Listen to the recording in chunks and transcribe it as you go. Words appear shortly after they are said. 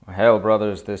Hail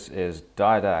brothers, this is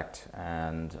Didact,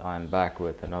 and I'm back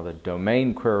with another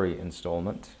domain query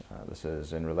installment. This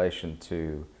is in relation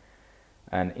to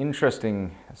an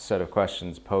interesting set of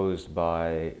questions posed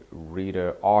by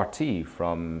reader RT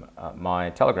from my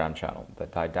Telegram channel, the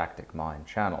Didactic Mind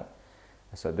channel.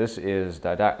 So this is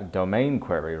domain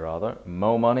query rather,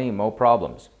 mo money, mo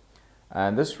problems.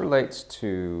 And this relates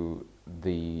to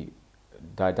the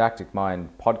Didactic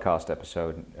Mind podcast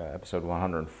episode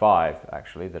 105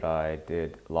 actually, that I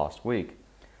did last week,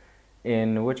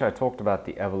 in which I talked about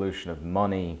the evolution of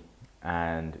money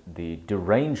and the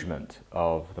derangement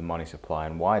of the money supply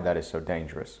and why that is so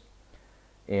dangerous,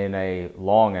 in a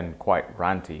long and quite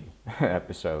ranty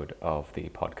episode of the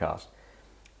podcast.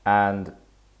 And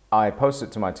I posted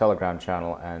it to my Telegram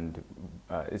channel, and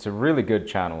it's a really good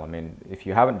channel. I mean, if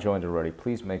you haven't joined already,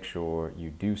 please make sure you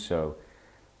do so.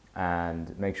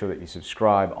 And make sure that you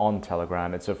subscribe on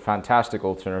Telegram. It's a fantastic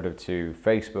alternative to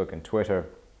Facebook and Twitter.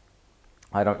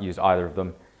 I don't use either of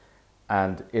them.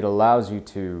 And it allows you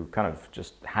to kind of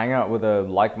just hang out with a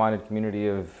like-minded community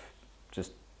of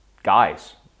just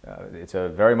guys. It's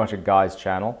very much a guys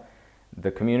channel.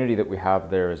 The community that we have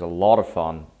there is a lot of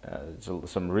fun.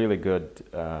 Some really good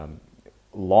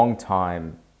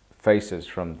long-time faces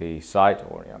from the site,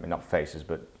 or I mean not faces,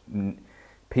 but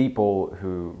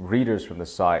readers from the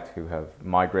site who have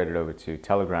migrated over to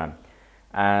Telegram.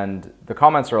 And the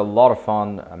comments are a lot of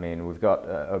fun. I mean, we've got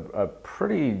a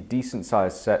pretty decent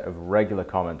sized set of regular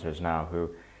commenters now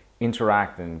who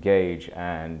interact and engage,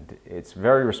 and it's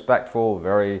very respectful,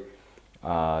 very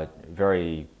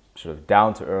sort of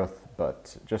down to earth,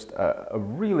 but just a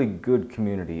really good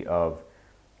community of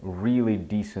really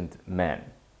decent men.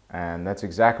 And that's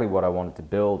exactly what I wanted to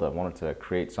build. I wanted to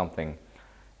create something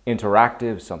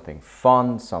interactive, something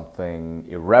fun, something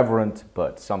irreverent,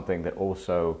 but something that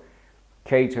also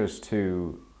caters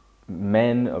to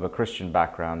men of a Christian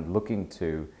background looking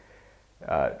to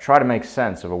try to make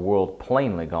sense of a world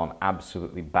plainly gone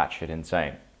absolutely batshit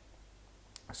insane.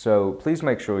 So please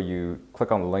make sure you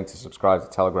click on the link to subscribe to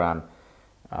Telegram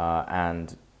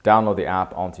and download the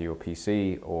app onto your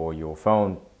PC or your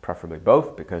phone, preferably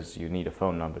both, because you need a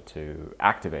phone number to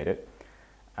activate it.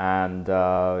 And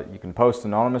you can post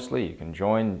anonymously, you can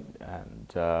join,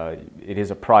 and it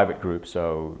is a private group,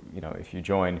 so if you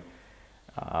join,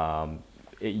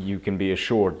 you can be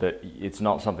assured that it's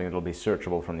not something that will be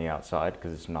searchable from the outside,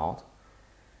 because it's not.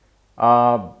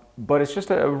 But it's just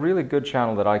a really good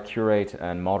channel that I curate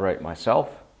and moderate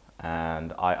myself,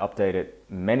 and I update it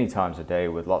many times a day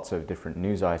with lots of different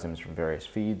news items from various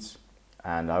feeds,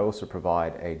 and I also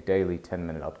provide a daily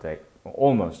 10-minute update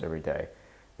almost every day.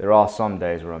 There are some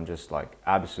days where I'm just like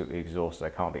absolutely exhausted. I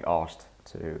can't be asked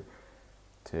to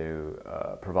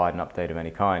provide an update of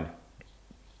any kind.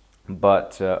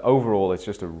 But overall, it's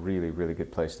just a really, really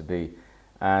good place to be.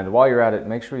 And while you're at it,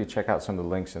 make sure you check out some of the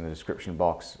links in the description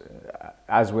box.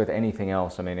 As with anything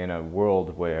else, I mean, in a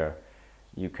world where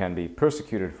you can be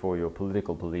persecuted for your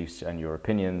political beliefs and your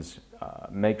opinions,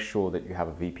 make sure that you have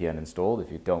a VPN installed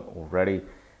if you don't already.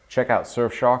 Check out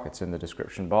Surfshark, it's in the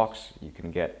description box. You can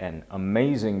get an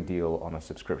amazing deal on a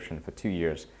subscription for 2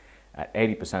 years at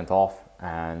 80% off.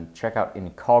 And check out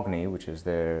Incogni, which is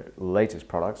their latest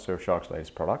product, Surfshark's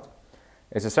latest product.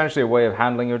 It's essentially a way of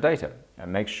handling your data,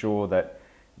 and make sure that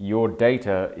your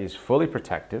data is fully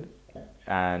protected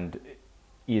and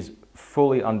is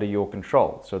fully under your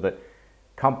control, so that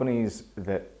companies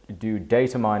that do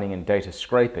data mining and data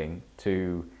scraping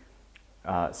to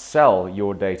sell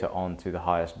your data on to the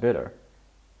highest bidder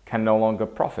can no longer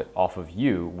profit off of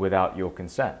you without your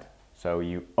consent. So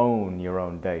you own your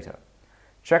own data.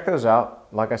 Check those out.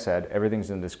 Like I said,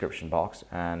 everything's in the description box,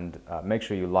 and make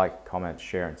sure you like, comment,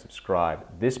 share, and subscribe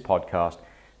this podcast.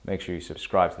 Make sure you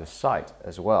subscribe to the site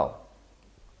as well.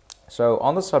 So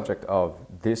on the subject of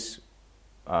this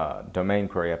domain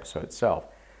query episode itself,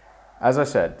 as I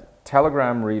said,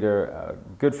 Telegram reader,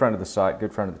 good friend of the site,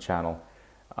 good friend of the channel,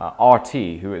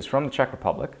 RT, who is from the Czech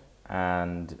Republic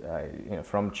and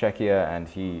from Czechia, and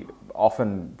he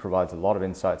often provides a lot of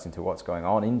insights into what's going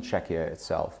on in Czechia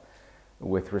itself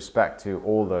with respect to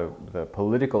all the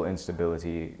political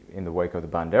instability in the wake of the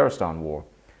Banderistan War.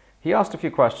 He asked a few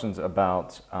questions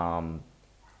about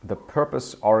the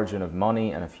purpose, origin of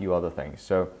money, and a few other things.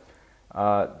 So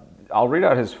I'll read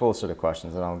out his full set of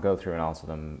questions, and I'll go through and answer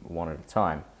them one at a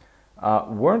time.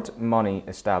 Weren't money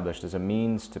established as a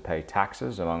means to pay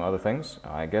taxes, among other things?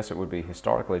 I guess it would be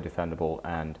historically defendable,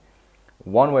 and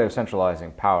one way of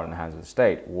centralizing power in the hands of the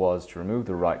state was to remove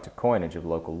the right to coinage of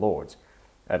local lords,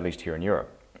 at least here in Europe.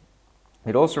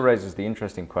 It also raises the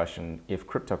interesting question if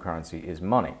cryptocurrency is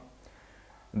money.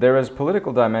 There is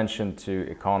political dimension to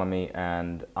economy,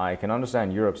 and I can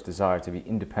understand Europe's desire to be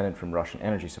independent from Russian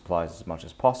energy supplies as much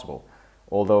as possible.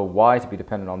 Although, why to be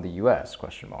dependent on the US?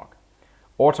 Question mark.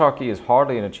 Autarky is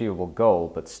hardly an achievable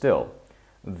goal, but still.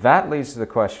 That leads to the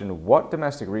question, what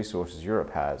domestic resources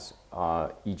Europe has,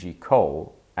 e.g.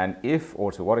 coal, and if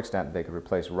or to what extent they could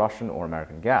replace Russian or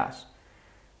American gas.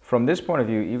 From this point of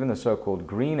view, even the so-called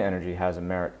green energy has a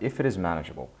merit if it is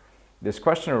manageable. This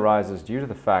question arises due to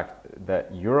the fact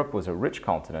that Europe was a rich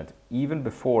continent even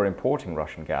before importing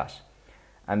Russian gas,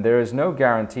 and there is no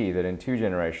guarantee that in 2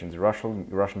 generations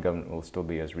Russian government will still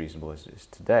be as reasonable as it is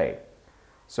today.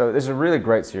 So this is a really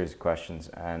great series of questions,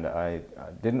 and I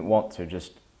didn't want to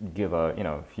just give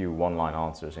a few one-line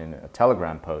answers in a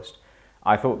Telegram post.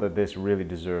 I thought that this really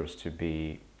deserves to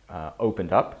be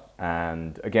opened up,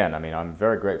 and again, I mean, I'm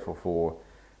very grateful for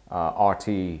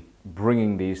RT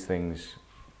bringing these things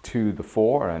to the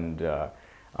fore, and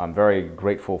I'm very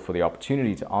grateful for the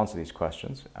opportunity to answer these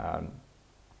questions.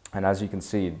 And as you can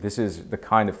see, this is the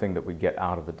kind of thing that we get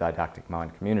out of the Didactic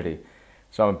Mind community.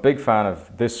 So I'm a big fan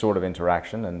of this sort of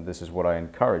interaction, and this is what I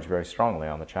encourage very strongly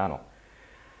on the channel.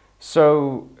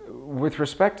 So with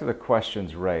respect to the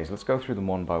questions raised, let's go through them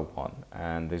one by one.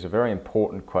 And these are very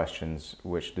important questions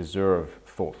which deserve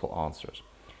thoughtful answers.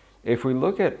 If we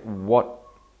look at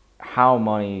how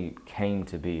money came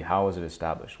to be, how was it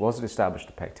established? Was it established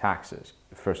to pay taxes,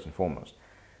 first and foremost?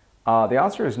 The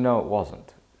answer is no, it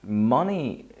wasn't.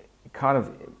 Money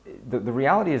the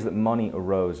reality is that money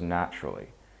arose naturally.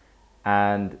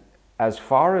 And as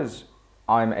far as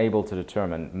I'm able to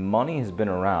determine, money has been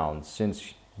around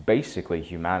since basically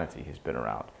humanity has been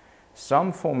around.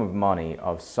 Some form of money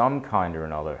of some kind or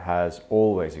another has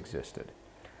always existed.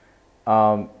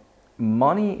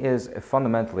 Money is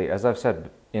fundamentally, as I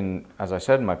said in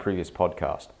my previous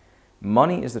podcast,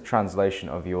 money is the translation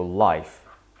of your life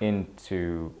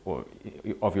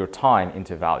of your time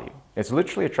into value. It's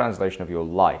literally a translation of your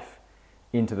life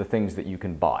into the things that you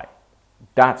can buy.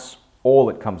 That's all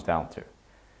it comes down to.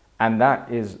 And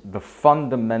that is the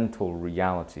fundamental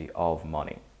reality of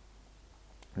money.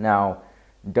 Now,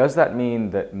 does that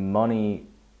mean that money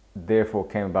therefore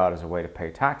came about as a way to pay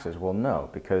taxes? Well,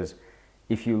 no, because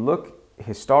if you look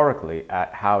historically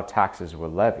at how taxes were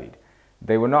levied,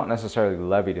 they were not necessarily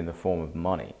levied in the form of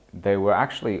money. They were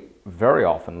actually very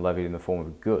often levied in the form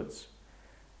of goods.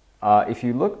 If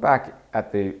you look back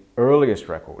at the earliest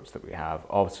records that we have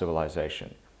of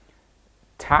civilization,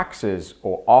 taxes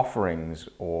or offerings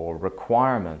or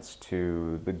requirements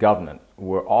to the government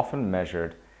were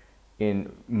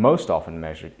most often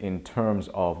measured in terms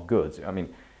of goods. I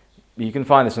mean, you can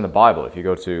find this in the Bible. If you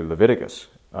go to Leviticus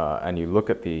and you look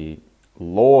at the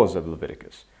laws of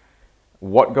Leviticus,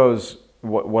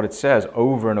 what it says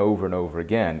over and over and over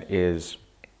again is,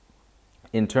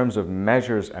 in terms of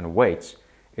measures and weights,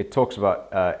 it talks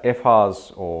about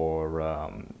ephahs,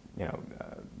 or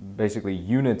basically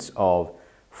units of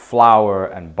flour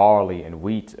and barley and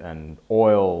wheat and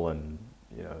oil and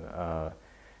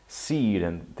seed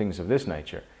and things of this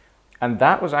nature. And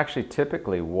that was actually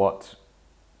typically what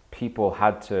people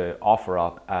had to offer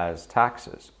up as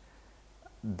taxes.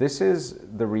 This is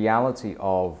the reality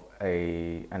of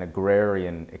an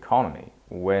agrarian economy,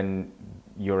 when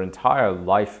your entire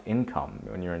life income,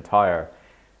 when your entire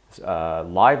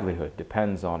livelihood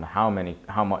depends on how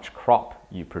much crop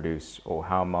you produce, or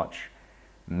how much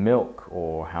milk,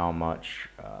 or how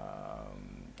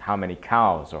many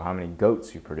cows or how many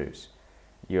goats you produce,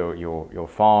 your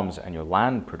farms and your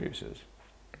land produces.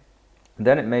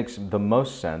 Then it makes the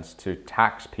most sense to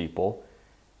tax people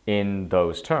in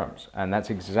those terms, and that's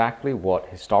exactly what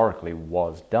historically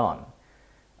was done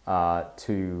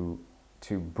to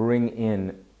bring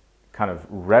in kind of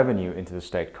revenue into the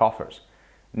state coffers.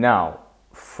 Now,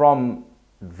 from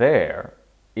there,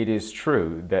 it is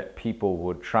true that people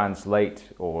would translate,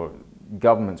 or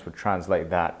governments would translate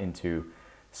that into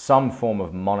some form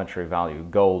of monetary value,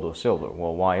 gold or silver.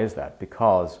 Well, why is that?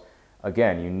 Because,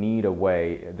 again, you need a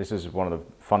way, this is one of the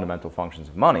fundamental functions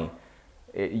of money,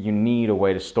 you need a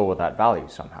way to store that value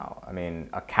somehow. I mean,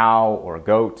 a cow or a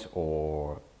goat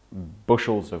or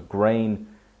bushels of grain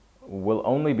will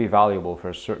only be valuable for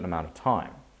a certain amount of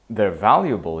time. They're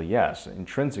valuable, yes,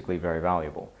 intrinsically very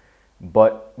valuable.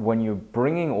 But when you're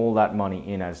bringing all that money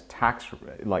in as tax,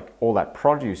 like all that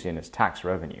produce in as tax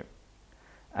revenue,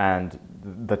 and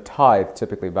the tithe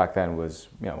typically back then was,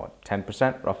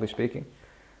 10%, roughly speaking,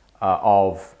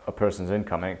 of a person's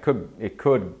income, and it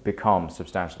could become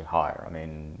substantially higher. I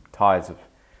mean, tithes of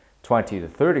 20 to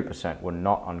 30% were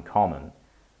not uncommon,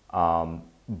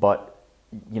 but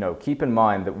keep in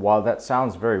mind that while that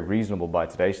sounds very reasonable by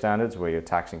today's standards, where you're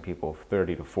taxing people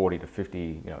 30 to 40 to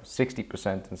 50,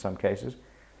 60% in some cases,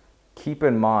 keep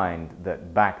in mind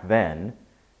that back then,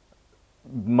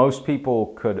 most people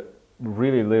could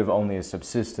really live only a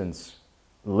subsistence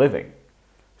living.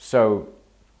 So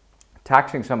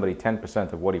taxing somebody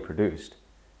 10% of what he produced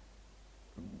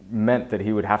meant that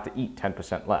he would have to eat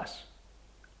 10% less.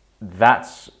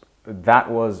 That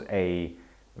was a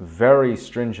very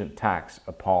stringent tax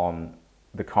upon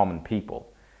the common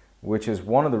people, which is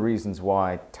one of the reasons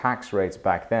why tax rates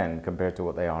back then compared to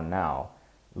what they are now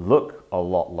look a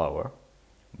lot lower,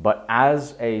 but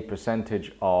as a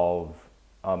percentage of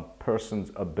a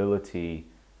person's ability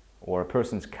or a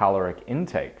person's caloric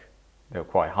intake, they're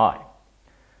quite high.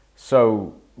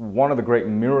 So one of the great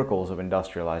miracles of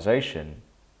industrialization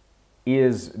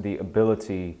is the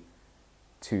ability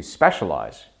to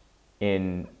specialize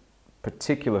in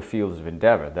particular fields of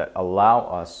endeavor that allow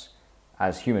us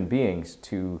as human beings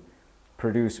to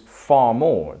produce far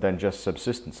more than just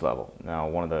subsistence level. Now,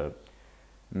 one of the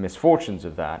misfortunes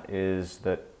of that is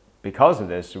that because of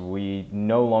this, we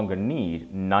no longer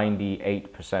need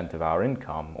 98% of our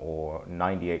income or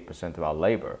 98% of our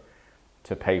labor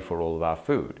to pay for all of our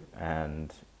food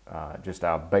and just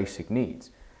our basic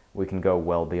needs. We can go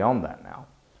well beyond that now.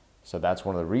 So that's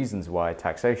one of the reasons why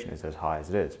taxation is as high as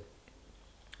it is.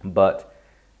 But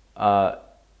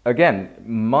again,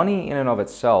 money in and of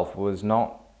itself was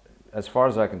not, as far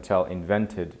as I can tell,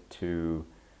 invented to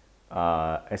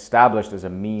established as a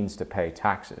means to pay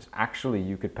taxes. Actually,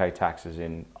 you could pay taxes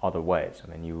in other ways.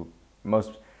 I mean,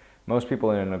 most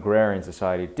people in an agrarian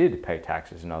society did pay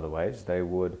taxes in other ways. They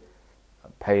would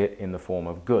pay it in the form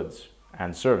of goods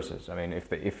and services. I mean,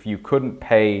 if you couldn't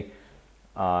pay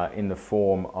in the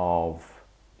form of,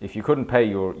 if you couldn't pay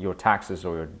your taxes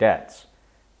or your debts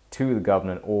to the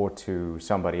government or to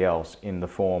somebody else in the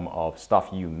form of stuff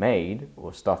you made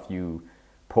or stuff you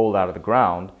pulled out of the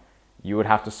ground, you would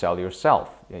have to sell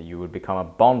yourself. You would become a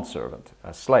bond servant,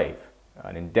 a slave,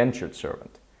 an indentured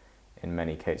servant in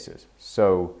many cases.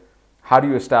 So how do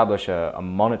you establish a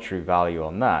monetary value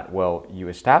on that? Well, you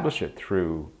establish it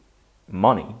through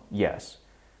money, yes,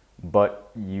 but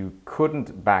you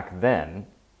couldn't back then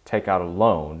take out a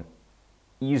loan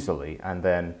easily and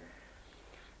then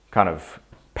kind of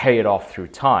pay it off through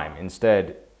time.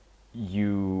 Instead,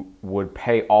 you would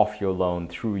pay off your loan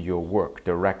through your work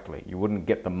directly. You wouldn't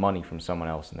get the money from someone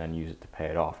else and then use it to pay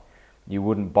it off. You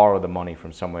wouldn't borrow the money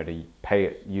from somewhere to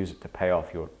use it to pay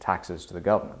off your taxes to the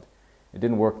government. It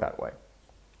didn't work that way.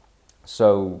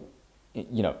 So,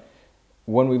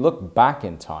 when we look back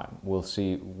in time,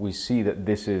 we see that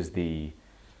this is the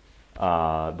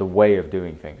way of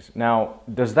doing things. Now,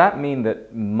 does that mean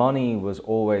that money was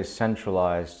always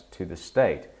centralized to the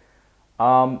state?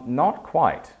 Not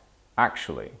quite,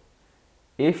 actually.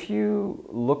 If you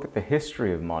look at the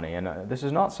history of money, and this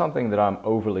is not something that I'm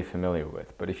overly familiar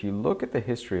with, but if you look at the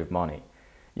history of money,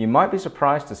 you might be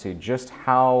surprised to see just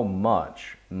how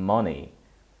much money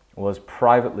was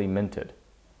privately minted.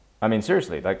 I mean,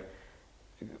 seriously,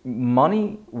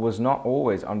 money was not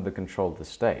always under the control of the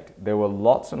state. There were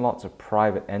lots and lots of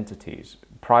private entities,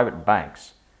 private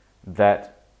banks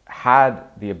that had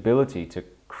the ability to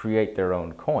create their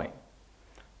own coin.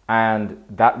 And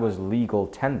that was legal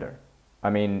tender. I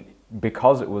mean,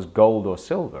 because it was gold or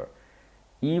silver,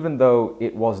 even though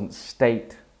it wasn't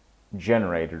state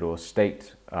generated or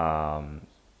state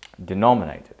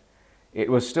denominated, it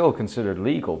was still considered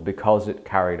legal because it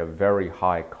carried a very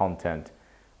high content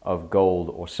of gold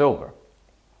or silver.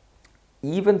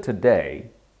 Even today,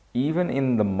 even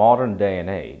in the modern day and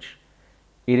age,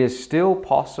 it is still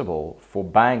possible for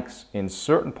banks in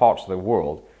certain parts of the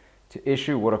world to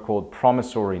issue what are called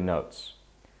promissory notes.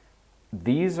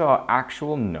 These are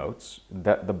actual notes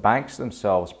that the banks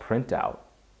themselves print out.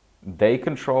 They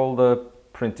control the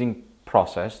printing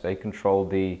process. They control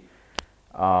the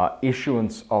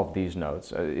issuance of these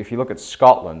notes. If you look at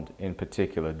Scotland in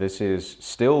particular, this is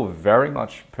still very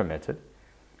much permitted.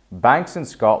 Banks in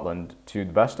Scotland, to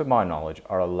the best of my knowledge,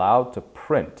 are allowed to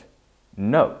print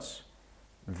notes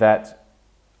that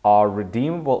are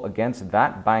redeemable against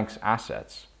that bank's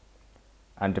assets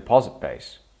and deposit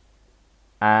base,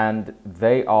 and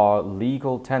they are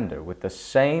legal tender with the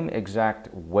same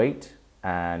exact weight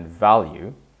and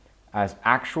value as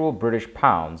actual British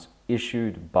pounds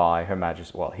issued by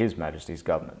His Majesty's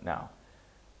government now.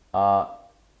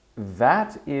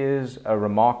 That is a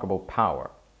remarkable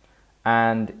power.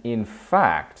 And in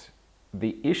fact,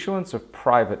 the issuance of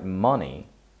private money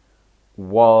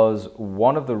was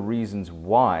one of the reasons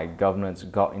why governments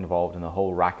got involved in the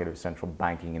whole racket of central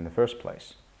banking in the first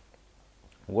place.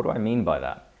 What do I mean by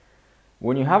that?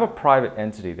 When you have a private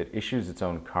entity that issues its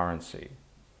own currency,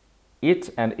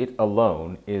 it and it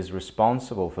alone is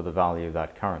responsible for the value of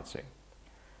that currency.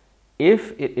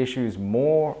 If it issues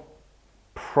more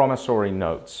promissory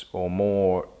notes or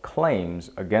more claims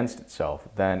against itself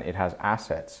than it has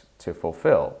assets to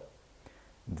fulfill,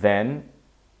 then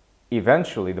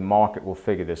eventually the market will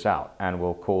figure this out and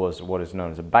will cause what is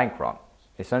known as a bank run.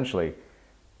 Essentially,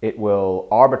 it will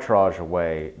arbitrage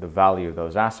away the value of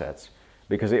those assets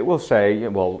because it will say,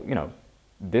 well, you know,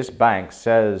 this bank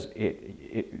says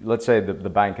let's say the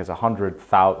bank has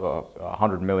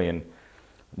 $100 million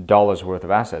worth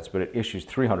of assets, but it issues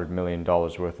 $300 million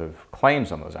worth of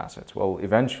claims on those assets. Well,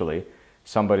 eventually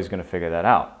somebody's going to figure that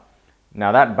out.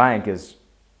 Now that bank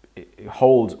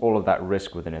holds all of that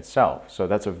risk within itself. So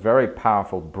that's a very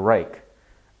powerful brake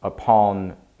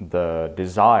upon the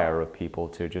desire of people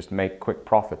to just make quick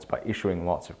profits by issuing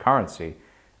lots of currency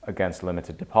against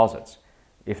limited deposits.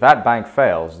 If that bank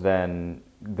fails, then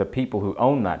the people who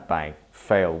own that bank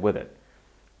fail with it.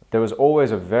 There was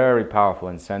always a very powerful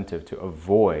incentive to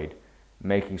avoid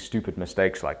making stupid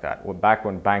mistakes like that. Back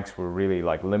when banks were really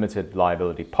like limited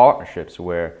liability partnerships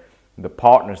where the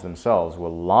partners themselves were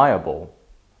liable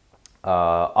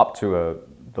up to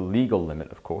the legal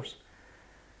limit, of course,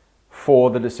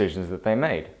 for the decisions that they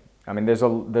made. I mean, there's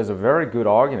a very good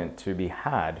argument to be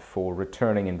had for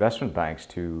returning investment banks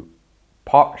to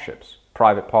partnerships,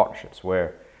 private partnerships,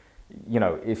 where, you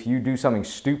know, if you do something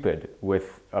stupid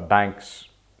with a bank's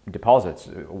deposits,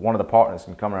 one of the partners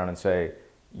can come around and say,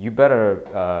 you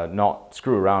better not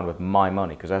screw around with my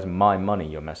money because that's my money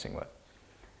you're messing with.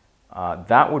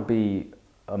 That would be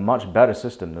a much better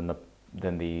system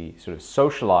than the sort of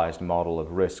socialized model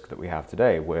of risk that we have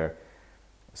today, where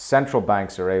central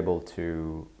banks are able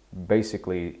to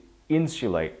basically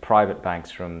insulate private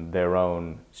banks from their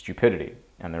own stupidity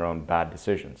and their own bad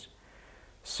decisions.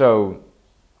 So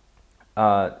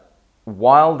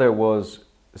while there was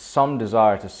some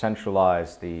desire to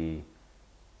centralize the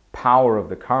power of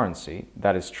the currency,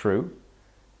 that is true,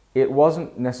 it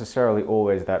wasn't necessarily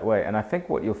always that way. And I think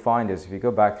what you'll find is, if you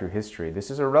go back through history, this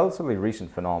is a relatively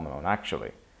recent phenomenon,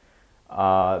 actually.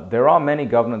 There are many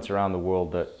governments around the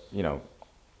world that, you know,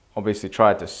 obviously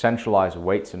tried to centralize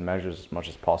weights and measures as much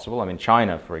as possible. I mean,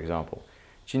 China, for example,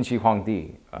 Qin Shi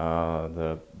Huangdi,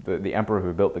 the emperor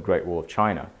who built the Great Wall of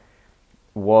China,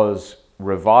 was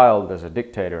reviled as a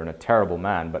dictator and a terrible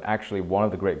man, but actually one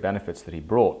of the great benefits that he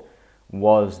brought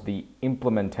was the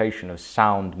implementation of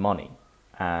sound money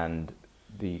and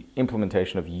the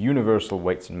implementation of universal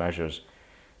weights and measures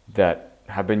that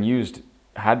had been used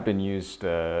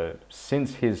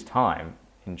since his time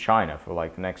in China for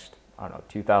like the next, I don't know,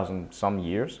 2,000 some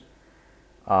years.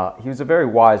 He was a very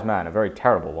wise man, a very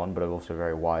terrible one, but also a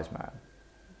very wise man.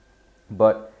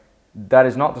 But that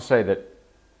is not to say that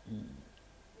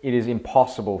it is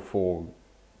impossible for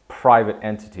private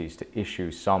entities to issue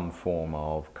some form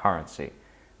of currency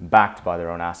backed by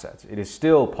their own assets. It is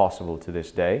still possible to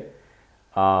this day.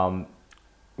 While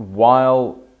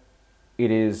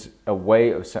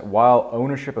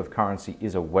ownership of currency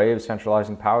is a way of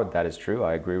centralizing power, that is true.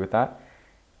 I agree with that.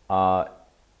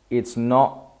 It's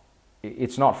not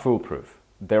foolproof.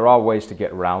 There are ways to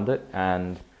get around it,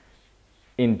 and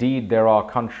indeed, there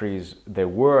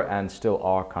were and still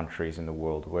are countries in the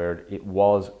world where it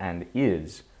was and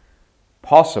is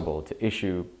possible to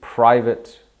issue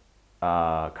private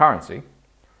currency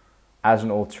as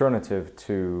an alternative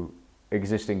to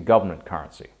existing government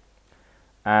currency.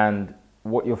 And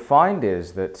what you'll find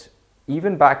is that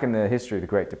even back in the history of the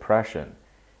Great Depression,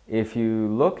 if you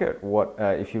look at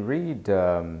if you read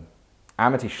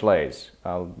Amity Shlaes,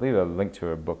 I'll leave a link to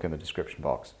her book in the description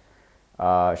box.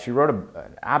 She wrote an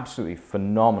absolutely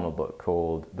phenomenal book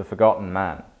called The Forgotten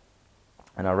Man.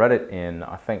 And I read it in,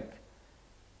 I think,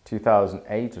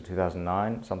 2008 or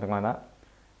 2009, something like that.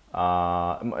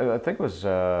 I think it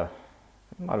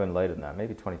might have been later than that,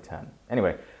 maybe 2010.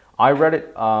 Anyway, I read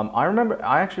it,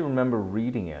 I actually remember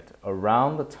reading it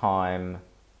around the time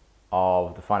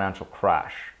of the financial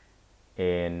crash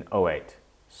in 2008.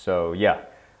 So yeah,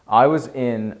 I was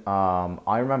in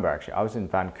Vancouver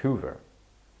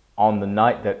on the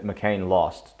night that McCain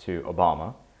lost to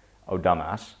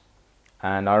Odamas.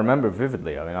 And I remember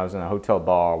vividly, I mean, I was in a hotel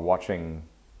bar watching,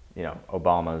 you know,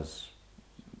 Obama's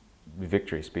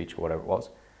victory speech or whatever it was.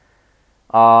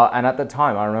 And at the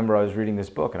time, I remember I was reading this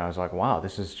book and I was like, wow,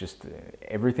 this is just,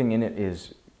 everything in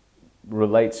it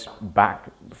relates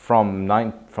back from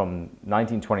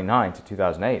 1929 to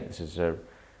 2008. This is a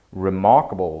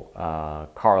remarkable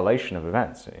correlation of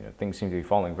events. You know, things seem to be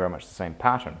following very much the same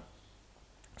pattern.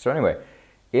 So anyway,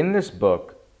 in this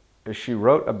book, she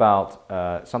wrote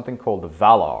about something called the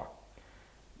Valar.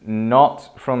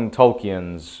 not from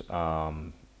Tolkien's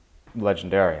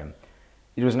Legendarium.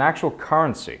 It was an actual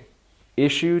currency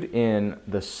issued in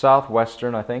the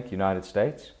southwestern, I think, United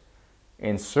States,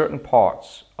 in certain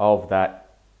parts of that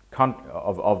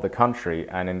of the country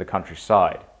and in the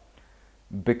countryside,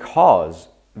 because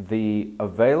the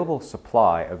available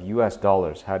supply of US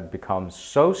dollars had become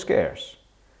so scarce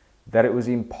that it was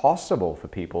impossible for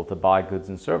people to buy goods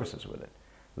and services with it.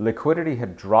 Liquidity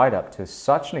had dried up to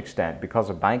such an extent because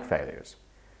of bank failures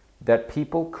that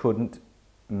people couldn't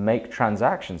make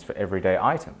transactions for everyday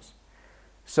items.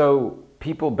 So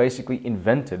people basically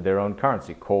invented their own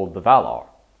currency called the Valar.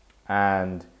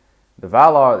 And the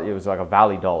Valar, it was like a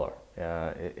valley dollar,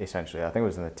 essentially. I think it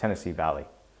was in the Tennessee Valley.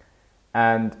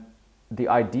 And the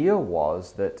idea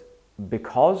was that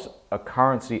because a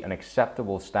currency, an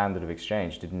acceptable standard of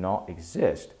exchange, did not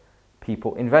exist,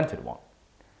 people invented one.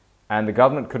 And the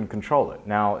government couldn't control it.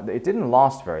 Now, it didn't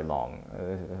last very long.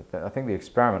 I think the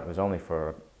experiment was only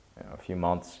for a few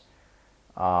months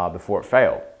before it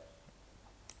failed.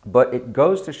 But it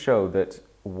goes to show that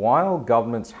while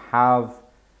governments have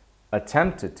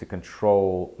attempted to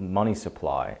control money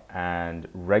supply and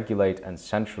regulate and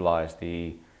centralize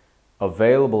the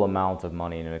available amount of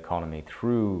money in an economy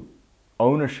through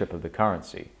ownership of the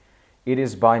currency, it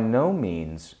is by no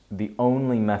means the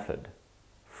only method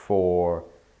for,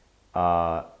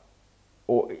 it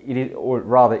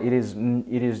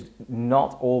is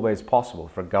not always possible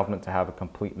for a government to have a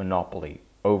complete monopoly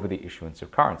over the issuance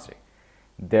of currency.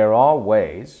 There are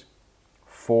ways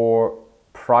for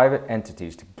private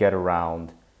entities to get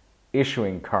around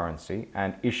issuing currency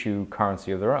and issue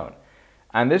currency of their own.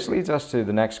 And this leads us to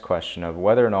the next question of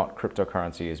whether or not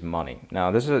cryptocurrency is money.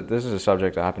 Now, this is a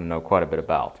subject I happen to know quite a bit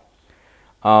about.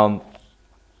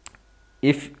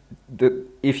 If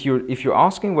you're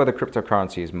asking whether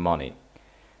cryptocurrency is money,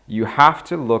 you have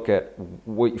to look at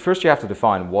first. You have to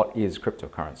define what is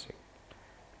cryptocurrency.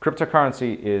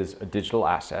 Cryptocurrency is a digital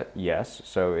asset, yes.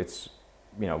 So it's,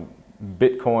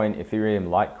 Bitcoin, Ethereum,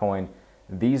 Litecoin.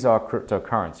 These are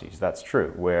cryptocurrencies. That's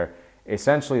true. Where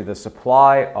essentially the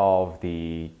supply of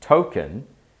the token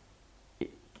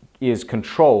is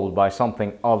controlled by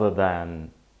something other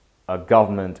than a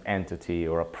government entity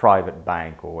or a private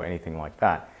bank or anything like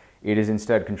that. It is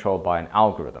instead controlled by an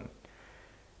algorithm.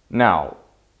 Now,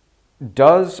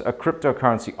 does a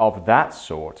cryptocurrency of that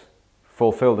sort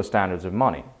fulfill the standards of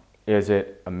money? Is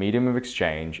it a medium of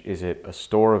exchange? Is it a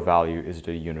store of value? Is it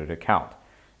a unit account?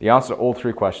 The answer to all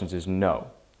three questions is no.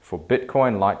 For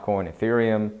Bitcoin, Litecoin,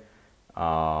 Ethereum,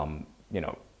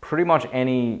 pretty much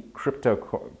any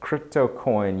crypto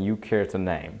coin you care to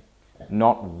name,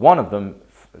 not one of them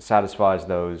satisfies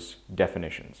those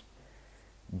definitions.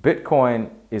 Bitcoin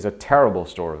is a terrible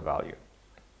store of value.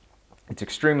 It's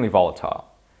extremely volatile.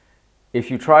 If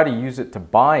you try to use it to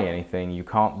buy anything, you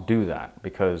can't do that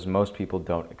because most people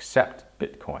don't accept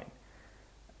Bitcoin.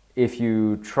 If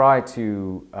you try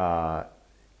to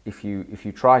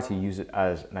use it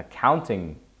as an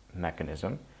accounting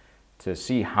mechanism to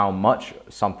see how much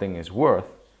something is worth,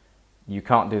 you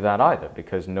can't do that either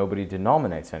because nobody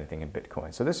denominates anything in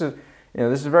Bitcoin. So this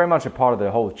is very much a part of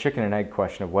the whole chicken and egg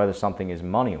question of whether something is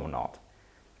money or not.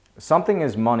 Something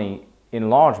is money in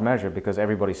large measure because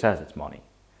everybody says it's money.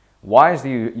 Why is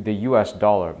the US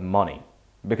dollar money?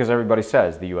 Because everybody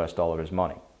says the US dollar is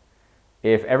money.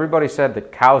 If everybody said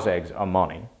that cow's eggs are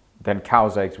money, then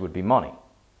cow's eggs would be money.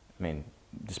 I mean,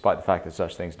 despite the fact that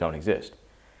such things don't exist.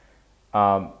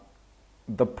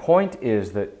 The point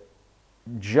is that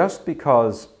just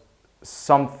because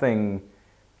something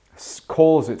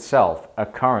calls itself a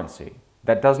currency,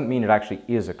 that doesn't mean it actually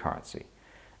is a currency.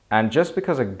 And just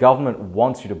because a government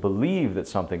wants you to believe that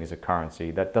something is a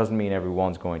currency, that doesn't mean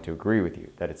everyone's going to agree with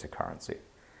you that it's a currency.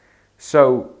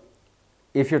 So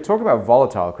if you're talking about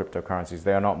volatile cryptocurrencies,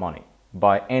 they are not money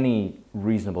by any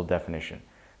reasonable definition.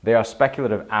 They are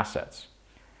speculative assets.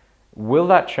 Will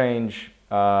that change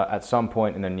at some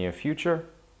point in the near future?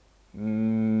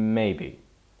 Maybe.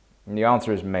 And the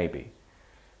answer is maybe.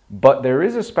 But there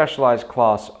is a specialized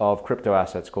class of crypto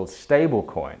assets called stable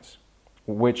coins,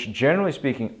 which generally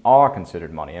speaking are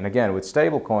considered money. And again, with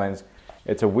stable coins,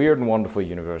 it's a weird and wonderful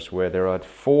universe where there are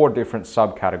 4 different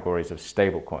subcategories of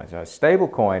stable coins. Now, a stable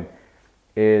coin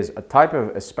is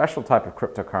a special type of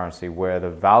cryptocurrency where the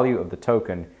value of the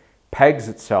token pegs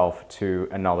itself to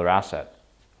another asset.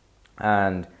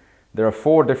 And there are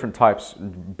 4 different types,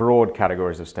 broad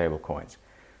categories of stable coins.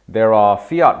 There are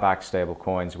fiat-backed stable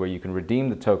coins where you can redeem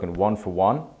the token 1 for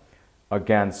 1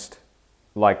 against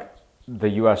like the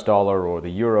US dollar or the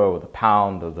euro or the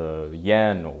pound or the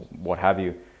yen or what have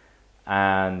you.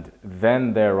 And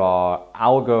then there are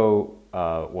algo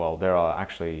well, there are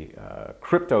actually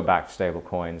crypto-backed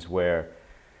stablecoins where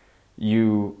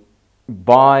you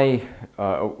buy,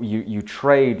 you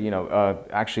trade,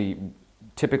 actually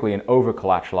typically an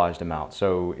over-collateralized amount.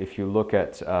 So if you look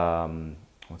at,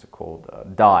 what's it called,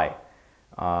 DAI,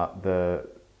 the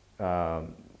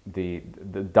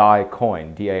DAI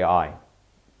coin, DAI,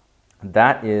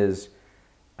 that is,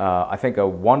 I think, a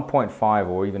 1.5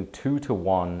 or even 2 to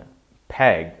 1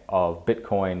 peg of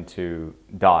Bitcoin to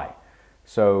DAI.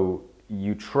 So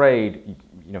you trade,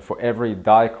 for every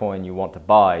DAI coin you want to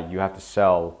buy, you have to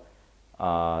sell,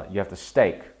 you have to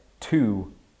stake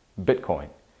 2 Bitcoin,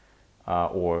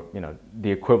 or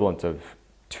the equivalent of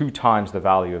 2 times the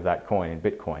value of that coin in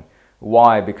Bitcoin.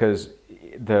 Why? Because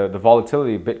the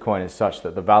volatility of Bitcoin is such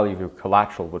that the value of your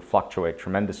collateral would fluctuate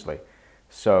tremendously.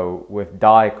 So with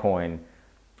DAI coin,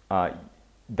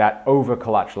 that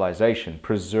over-collateralization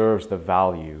preserves the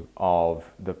value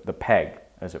of the peg,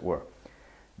 as it were.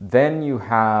 Then you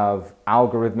have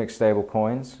algorithmic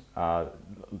stablecoins,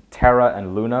 Terra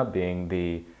and Luna being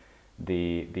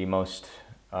the most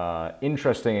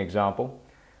interesting example,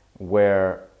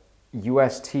 where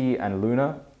UST and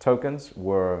Luna tokens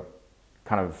were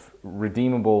kind of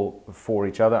redeemable for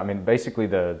each other. I mean, basically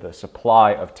the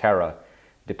supply of Terra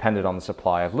depended on the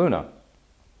supply of Luna.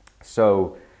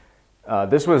 So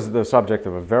this was the subject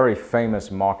of a very famous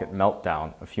market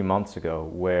meltdown a few months ago,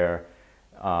 where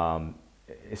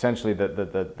essentially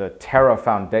the Terra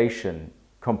Foundation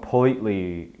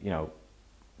completely,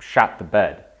 shat the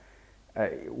bed.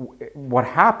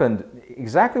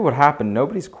 Exactly what happened,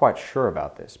 nobody's quite sure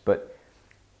about this, but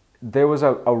there was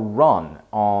a run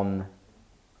on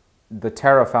the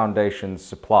Terra Foundation's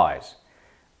supplies,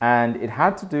 and it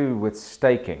had to do with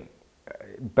staking.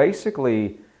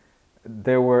 Basically,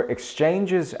 there were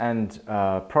exchanges and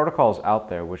protocols out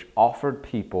there which offered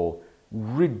people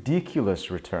ridiculous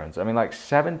returns. I mean, like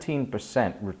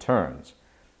 17% returns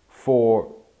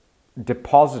for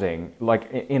depositing, like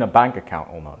in a bank account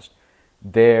almost,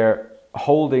 their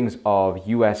holdings of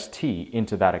UST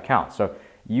into that account. So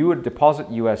you would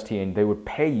deposit UST and they would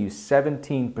pay you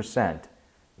 17%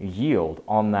 yield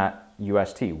on that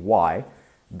UST. Why?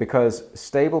 Because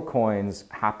stable coins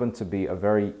happen to be a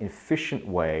very efficient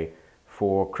way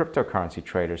for cryptocurrency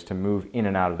traders to move in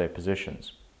and out of their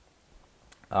positions.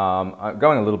 I'm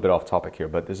going a little bit off topic here,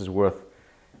 but this is worth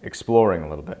exploring a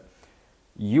little bit.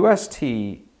 UST,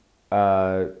 in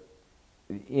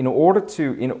order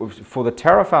for the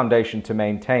Terra Foundation to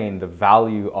maintain the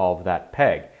value of that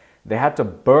peg, they had to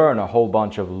burn a whole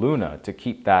bunch of Luna to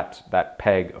keep that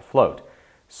peg afloat.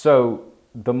 So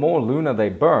the more Luna they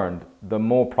burned, the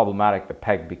more problematic the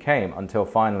peg became, until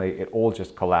finally it all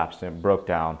just collapsed and it broke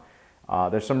down.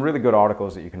 There's some really good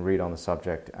articles that you can read on the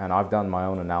subject, and I've done my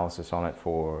own analysis on it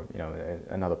for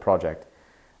another project,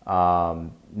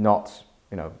 not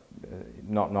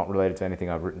related to anything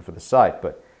I've written for the site.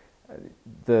 But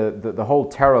the whole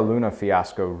Terra Luna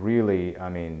fiasco really,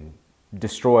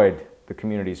 destroyed the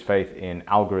community's faith in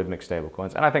algorithmic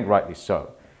stablecoins, and I think rightly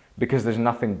so, because there's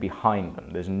nothing behind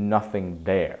them. There's nothing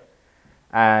there.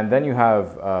 And then you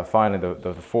have finally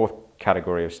the fourth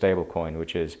category of stablecoin,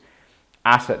 which is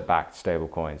asset-backed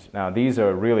stablecoins. Now, these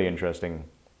are really interesting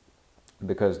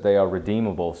because they are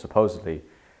redeemable, supposedly,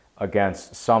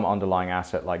 against some underlying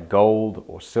asset like gold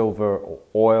or silver or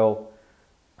oil.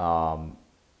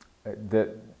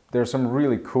 There's some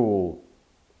really cool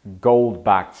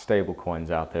gold-backed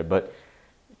stablecoins out there, but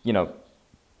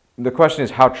the question is,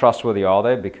 how trustworthy are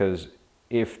they? Because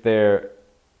if they're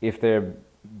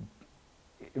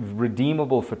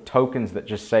redeemable for tokens that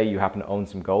just say you happen to own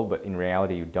some gold, but in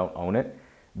reality you don't own it,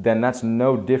 then that's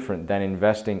no different than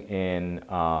investing in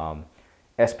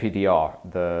SPDR,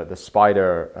 the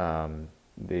SPDR,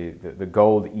 the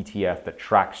gold ETF that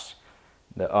tracks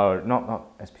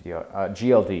not SPDR,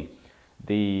 GLD,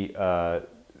 the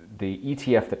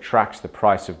ETF that tracks the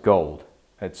price of gold.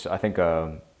 It's, I think,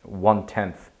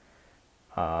 1/10.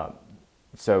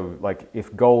 So like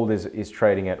if gold is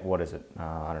trading at, what is it?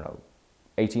 I don't know,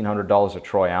 $1,800 a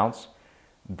troy ounce,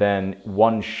 then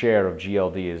one share of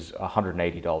GLD is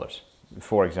 $180,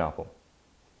 for example.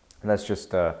 And that's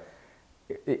just,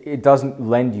 it doesn't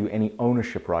lend you any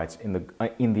ownership rights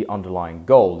in the underlying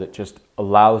gold. It just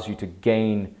allows you to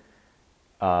gain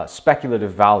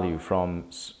speculative value from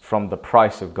the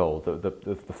price of gold,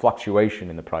 the fluctuation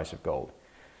in the price of gold.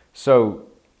 So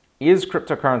is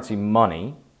cryptocurrency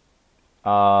money?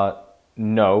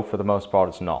 No, for the most part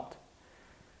it's not.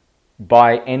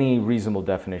 By any reasonable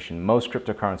definition, most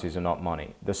cryptocurrencies are not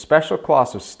money. The special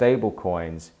class of stable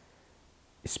coins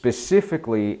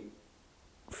specifically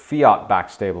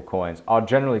fiat-backed stablecoins are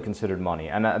generally considered money,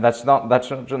 and that's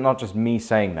not just me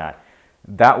saying that.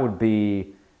 That would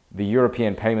be the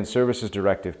European Payment Services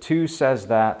Directive 2 says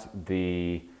that,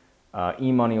 the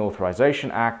E-Money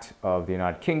Authorization Act of the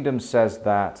United Kingdom says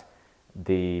that,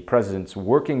 the President's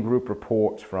Working Group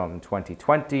report from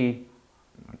 21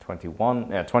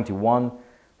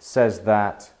 says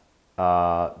that,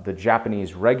 the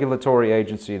Japanese Regulatory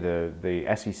Agency,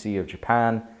 the SEC of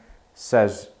Japan,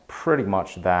 says pretty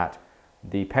much that.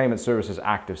 The Payment Services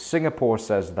Act of Singapore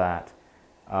says that.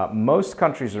 Most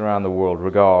countries around the world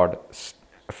regard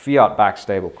fiat-backed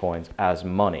stablecoins as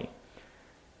money.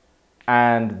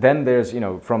 And then there's,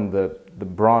 from the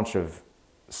branch of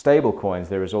stablecoins,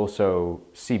 there is also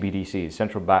CBDCs,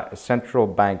 central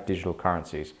bank digital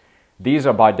currencies. These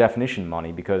are by definition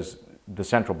money because the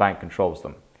central bank controls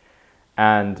them.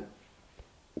 And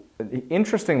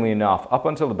interestingly enough, up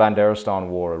until the Banderistan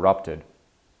War erupted,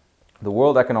 the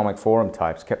World Economic Forum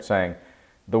types kept saying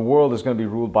the world is going to be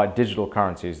ruled by digital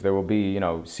currencies. There will be,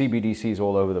 CBDCs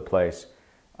all over the place,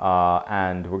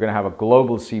 and we're going to have a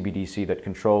global CBDC that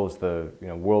controls the,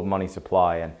 world money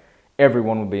supply, and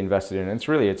everyone will be invested in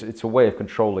it. It's a way of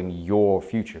controlling your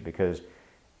future, because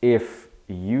if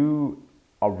you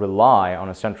rely on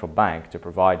a central bank to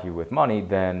provide you with money,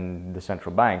 then the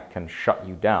central bank can shut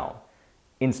you down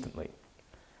instantly.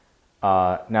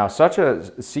 Now, such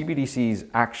CBDCs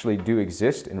actually do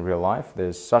exist in real life.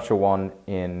 There's such a one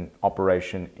in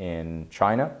operation in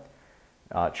China.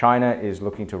 China is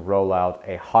looking to roll out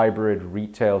a hybrid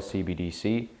retail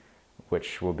CBDC,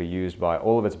 which will be used by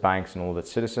all of its banks and all of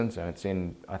its citizens, and it's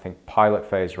in, I think, pilot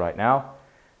phase right now.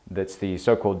 That's the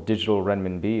so-called digital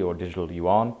renminbi or digital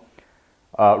yuan.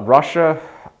 Russia,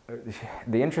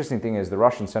 the interesting thing is the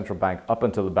Russian central bank, up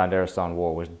until the Banderistan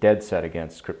War, was dead set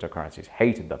against cryptocurrencies,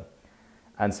 hated them,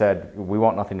 and said, we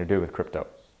want nothing to do with crypto.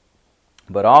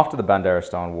 But after the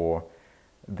Banderistan War,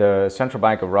 the Central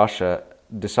Bank of Russia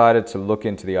decided to look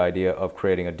into the idea of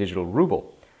creating a digital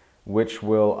ruble, which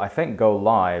will, I think, go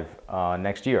live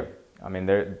next year. I mean,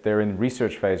 they're in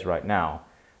research phase right now,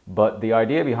 but the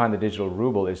idea behind the digital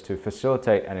ruble is to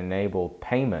facilitate and enable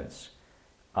payments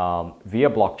via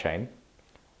blockchain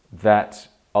that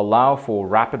allow for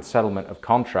rapid settlement of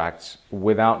contracts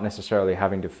without necessarily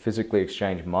having to physically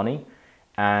exchange money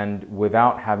and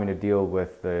without having to deal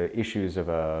with the issues of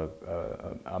a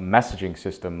messaging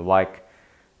system like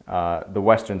the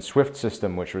Western SWIFT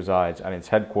system, which resides, and it's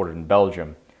headquartered in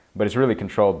Belgium, but it's really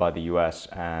controlled by the US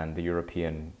and the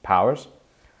European powers.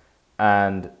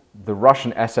 And the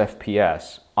Russian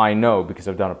SFPS, I know because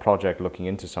I've done a project looking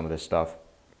into some of this stuff,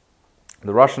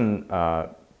 the Russian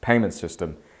payment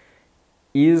system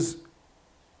is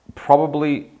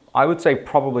probably, I would say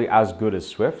probably as good as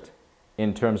SWIFT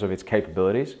in terms of its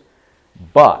capabilities,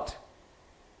 but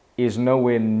is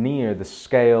nowhere near the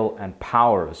scale and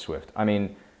power of SWIFT. I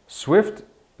mean, SWIFT,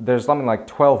 there's something like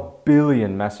 12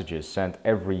 billion messages sent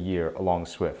every year along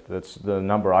SWIFT. That's the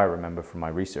number I remember from my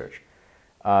research.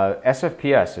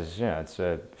 SFPS is, it's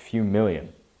a few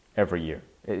million every year.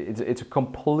 It's a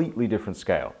completely different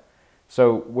scale.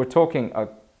 So we're talking a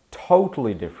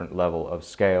totally different level of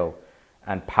scale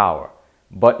and power.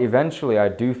 But eventually I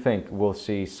do think we'll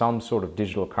see some sort of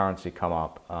digital currency come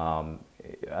up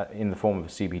in the form of a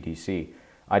CBDC.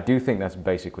 I do think that's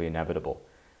basically inevitable.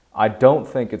 I don't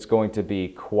think it's going to be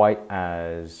quite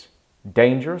as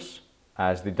dangerous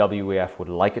as the WEF would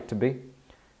like it to be.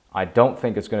 I don't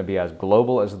think it's going to be as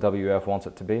global as the WEF wants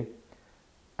it to be.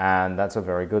 And that's a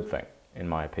very good thing, in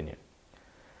my opinion.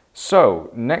 So,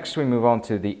 next we move on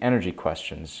to the energy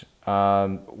questions.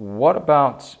 What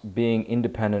about being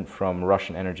independent from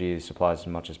Russian energy supplies as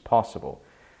much as possible?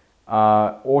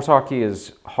 Autarky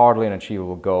is hardly an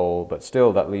achievable goal, but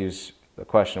still that leaves the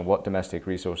question of what domestic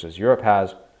resources Europe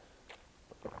has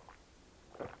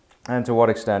and to what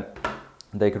extent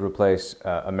they could replace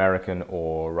American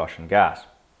or Russian gas.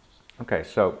 Okay,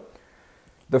 so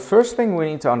the first thing we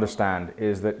need to understand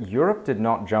is that Europe did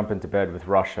not jump into bed with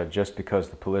Russia just because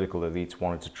the political elites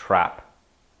wanted to trap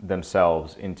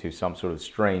themselves into some sort of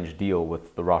strange deal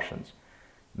with the Russians.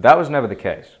 That was never the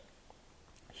case.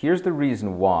 Here's the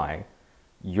reason why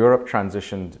Europe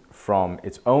transitioned from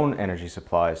its own energy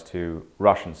supplies to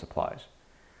Russian supplies.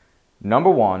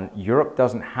 Number one, Europe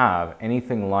doesn't have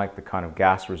anything like the kind of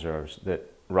gas reserves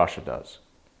that Russia does.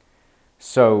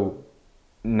 So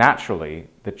naturally,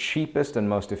 the cheapest and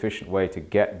most efficient way to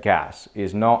get gas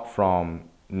is not from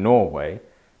Norway,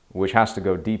 which has to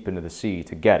go deep into the sea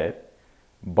to get it,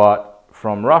 but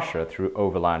from Russia through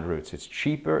overland routes. It's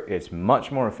cheaper, it's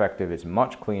much more effective, it's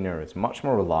much cleaner, it's much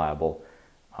more reliable.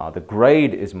 The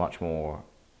grade is much more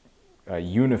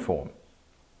uniform.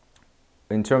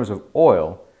 in terms of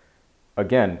oil,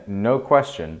 again, no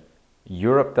question,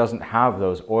 Europe doesn't have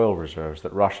those oil reserves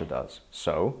that Russia does.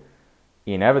 So,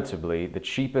 inevitably, the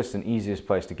cheapest and easiest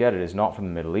place to get it is not from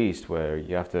the Middle East, where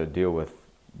you have to deal with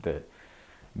the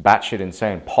batshit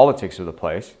insane politics of the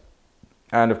place,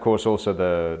 and of course also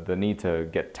the need to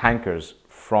get tankers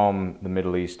from the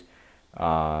Middle East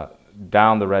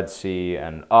down the Red Sea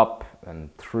and up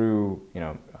and through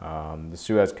the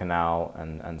Suez Canal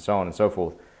and so on and so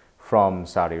forth from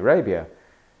Saudi Arabia.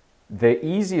 The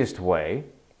easiest way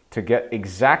to get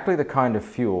exactly the kind of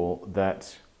fuel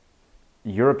that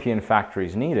European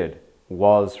factories needed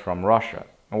was from Russia.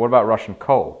 And what about Russian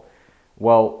coal?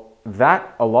 Well,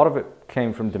 a lot of it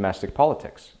came from domestic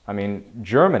politics. I mean,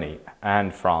 Germany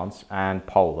and France and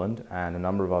Poland and a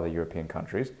number of other European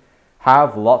countries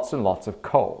have lots and lots of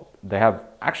coal. They have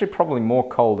actually probably more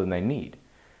coal than they need,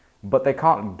 but they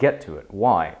can't get to it.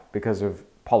 Why? Because of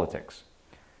politics.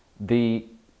 In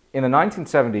the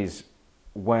 1970s,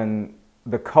 when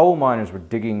the coal miners were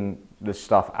digging this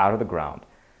stuff out of the ground,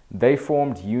 they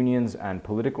formed unions and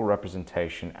political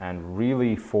representation and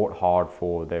really fought hard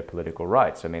for their political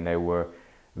rights. I mean, they were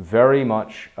very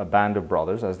much a band of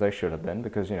brothers, as they should have been,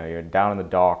 because you're down in the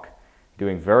dark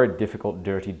doing very difficult,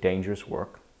 dirty, dangerous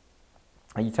work,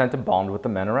 and you tend to bond with the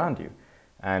men around you.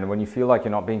 And when you feel like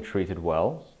you're not being treated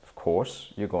well, of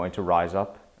course, you're going to rise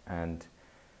up and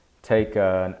take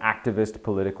an activist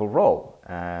political role.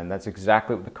 And that's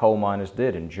exactly what the coal miners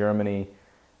did in Germany,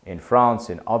 in France,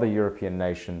 in other European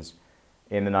nations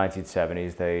in the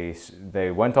 1970s.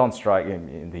 They went on strike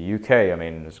in the UK. I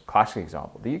mean, it's a classic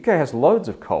example. The UK has loads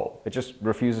of coal. It just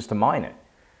refuses to mine it.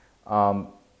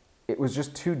 It was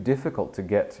just too difficult to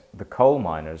get the coal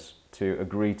miners to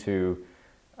agree to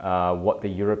what the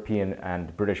European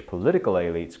and British political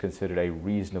elites considered a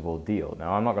reasonable deal.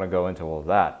 Now, I'm not going to go into all of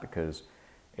that because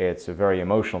it's a very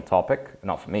emotional topic,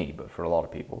 not for me, but for a lot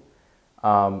of people.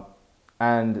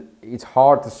 And it's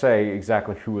hard to say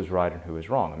exactly who was right and who was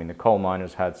wrong. I mean, the coal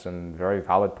miners had some very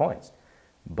valid points,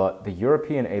 but the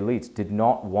European elites did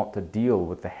not want to deal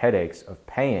with the headaches of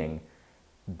paying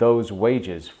those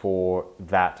wages for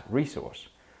that resource.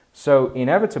 So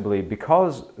inevitably,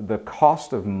 because the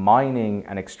cost of mining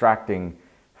and extracting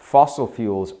fossil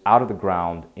fuels out of the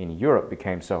ground in Europe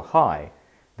became so high,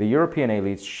 the European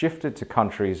elites shifted to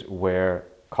countries where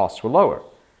costs were lower.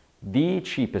 The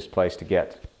cheapest place to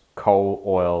get coal,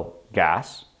 oil,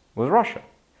 gas was Russia.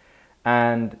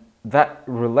 And that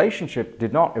relationship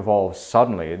did not evolve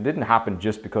suddenly. It didn't happen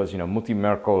just because, Mutti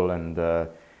Merkel and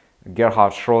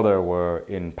Gerhard Schroeder were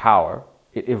in power.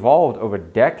 It evolved over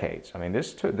decades. I mean,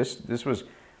 this was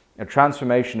a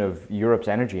transformation of Europe's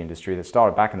energy industry that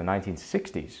started back in the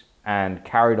 1960s and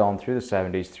carried on through the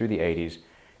 70s, through the 80s.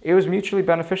 It was mutually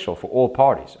beneficial for all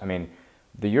parties. I mean,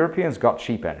 the Europeans got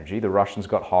cheap energy, the Russians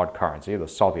got hard currency, the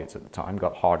Soviets at the time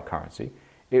got hard currency.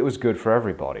 It was good for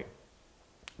everybody.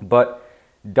 But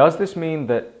does this mean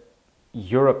that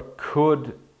Europe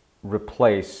could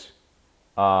replace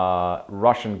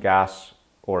Russian gas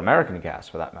or American gas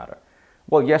for that matter?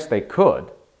 Well, yes, they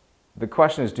could. The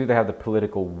question is, do they have the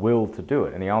political will to do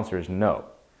it? And the answer is no.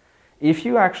 If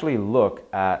you actually look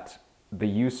at the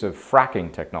use of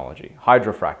fracking technology,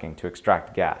 hydrofracking to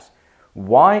extract gas,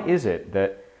 why is it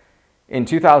that in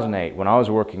 2008, when I was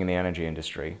working in the energy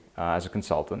industry as a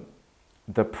consultant,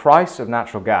 the price of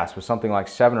natural gas was something like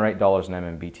 $7 or $8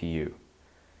 an MMBTU.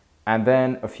 And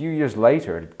then a few years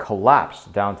later, it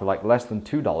collapsed down to like less than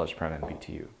 $2 per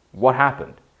MMBTU. What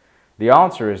happened? The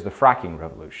answer is the fracking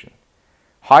revolution.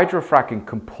 Hydrofracking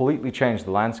completely changed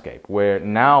the landscape, where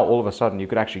now all of a sudden you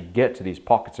could actually get to these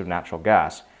pockets of natural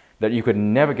gas that you could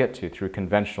never get to through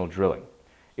conventional drilling.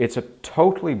 It's a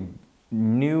totally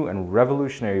new and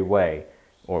revolutionary way,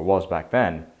 or it was back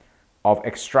then, of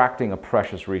extracting a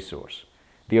precious resource.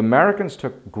 The Americans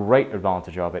took great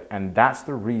advantage of it, and that's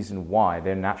the reason why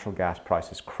their natural gas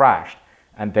prices crashed,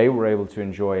 and they were able to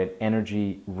enjoy an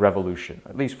energy revolution,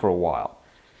 at least for a while.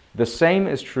 The same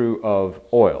is true of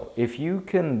oil. If you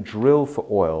can drill for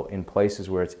oil in places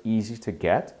where it's easy to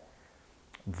get,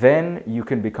 then you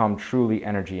can become truly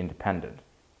energy independent.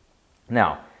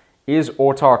 Now, is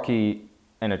autarky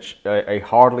a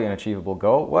hardly unachievable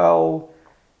goal? Well,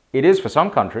 it is for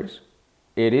some countries.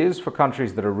 It is for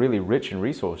countries that are really rich in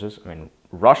resources. I mean,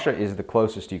 Russia is the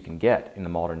closest you can get in the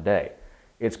modern day.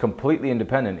 It's completely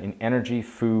independent in energy,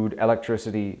 food,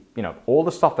 electricity, all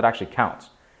the stuff that actually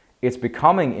counts. It's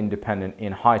becoming independent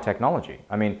in high technology.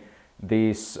 I mean,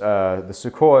 the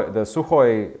Sukhoi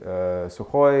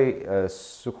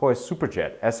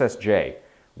Superjet SSJ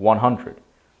 100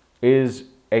 is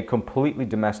a completely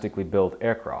domestically built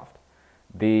aircraft.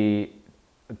 The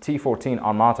T-14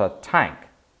 Armata tank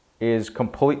is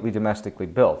completely domestically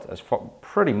built,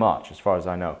 pretty much as far as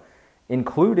I know,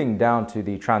 including down to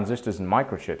the transistors and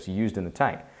microchips used in the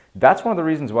tank. That's one of the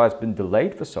reasons why it's been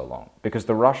delayed for so long, because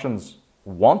the Russians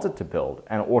wanted to build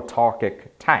an autarkic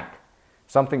tank,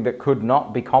 something that could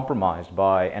not be compromised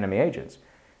by enemy agents.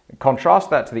 Contrast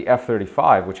that to the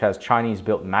F-35, which has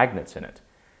Chinese-built magnets in it,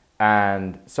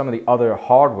 and some of the other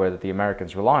hardware that the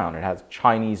Americans rely on. It has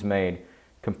Chinese-made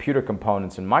computer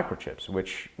components and microchips,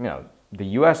 which, the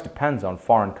US depends on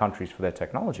foreign countries for their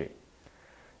technology.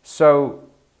 So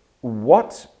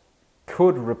what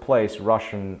could replace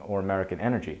Russian or American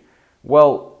energy?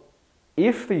 Well,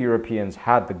 if the Europeans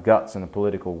had the guts and the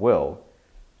political will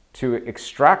to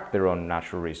extract their own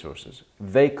natural resources,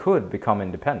 they could become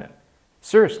independent.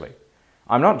 Seriously,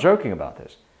 I'm not joking about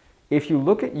this. If you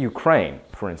look at Ukraine,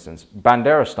 for instance,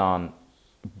 Banderistan,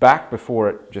 back before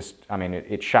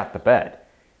it shat the bed.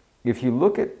 If you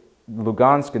look at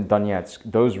Lugansk and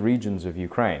Donetsk, those regions of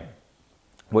Ukraine,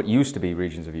 what used to be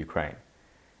regions of Ukraine,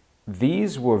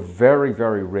 these were very,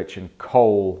 very rich in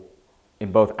coal,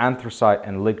 in both anthracite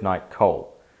and lignite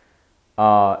coal.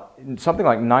 Something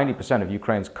like 90% of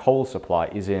Ukraine's coal supply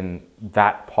is in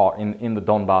that part, in the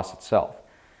Donbass itself.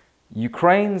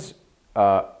 Ukraine's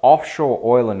offshore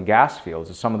oil and gas fields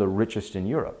are some of the richest in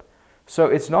Europe. So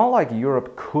it's not like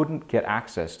Europe couldn't get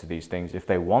access to these things if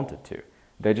they wanted to.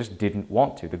 They just didn't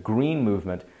want to. The Green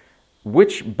Movement,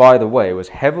 which, by the way, was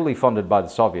heavily funded by the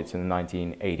Soviets in the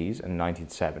 1980s and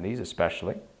 1970s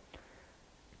especially,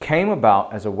 came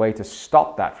about as a way to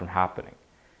stop that from happening.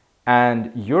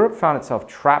 And Europe found itself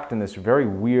trapped in this very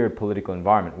weird political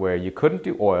environment where you couldn't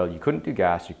do oil, you couldn't do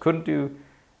gas, you couldn't do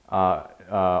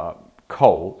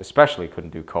coal, especially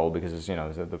couldn't do coal because it's,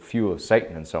 the fuel of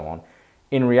Satan and so on.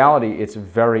 In reality, it's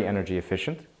very energy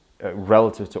efficient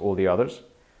relative to all the others.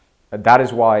 That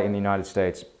is why in the United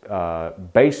States,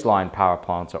 baseline power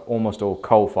plants are almost all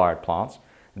coal-fired plants.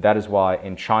 That is why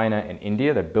in China and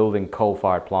India, they're building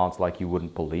coal-fired plants like you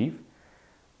wouldn't believe.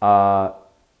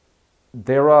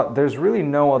 There's really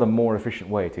no other more efficient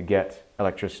way to get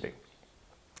electricity.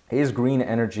 Is green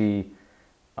energy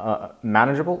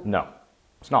manageable? No,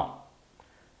 it's not.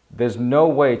 There's no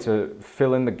way to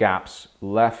fill in the gaps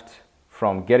left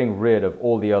from getting rid of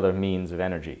all the other means of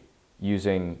energy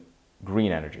using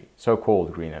green energy,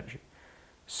 so-called green energy.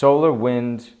 Solar,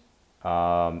 wind,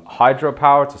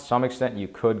 hydropower, to some extent you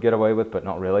could get away with, but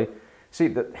not really. See,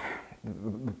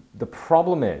 the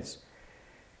problem is,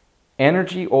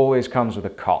 energy always comes with a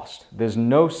cost. There's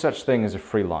no such thing as a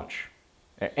free lunch.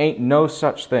 There ain't no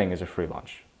such thing as a free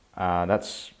lunch.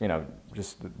 That's,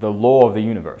 just the law of the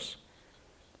universe.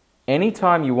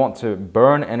 Anytime you want to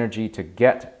burn energy to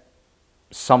get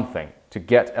something, to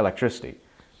get electricity,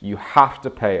 you have to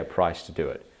pay a price to do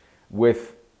it.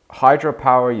 With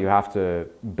hydropower, you have to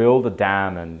build a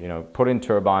dam and put in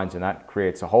turbines, and that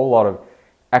creates a whole lot of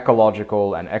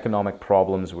ecological and economic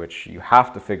problems which you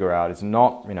have to figure out. It's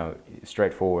not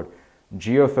straightforward.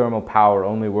 Geothermal power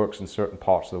only works in certain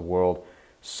parts of the world.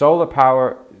 Solar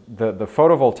power, the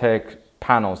photovoltaic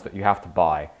panels that you have to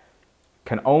buy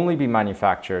can only be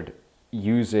manufactured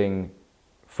using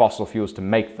fossil fuels to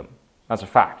make them. That's a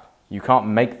fact. You can't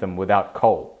make them without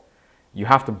coal. You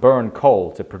have to burn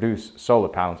coal to produce solar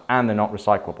panels, and they're not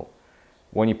recyclable.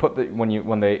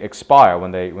 When they expire,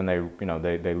 when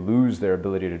they lose their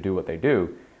ability to do what they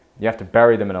do, you have to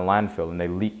bury them in a landfill, and they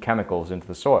leak chemicals into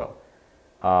the soil.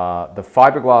 The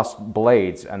fiberglass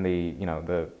blades and the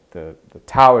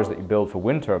towers that you build for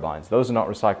wind turbines, those are not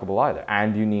recyclable either,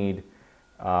 and you need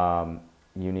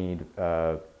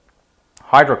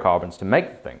hydrocarbons to make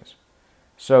the things.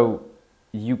 So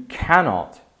you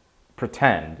cannot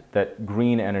pretend that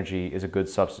green energy is a good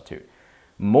substitute.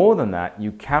 More than that,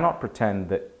 you cannot pretend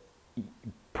that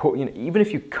even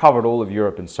if you covered all of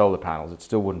Europe in solar panels, it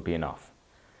still wouldn't be enough,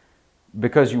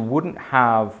 because you wouldn't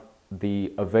have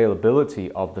the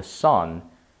availability of the sun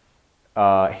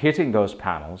hitting those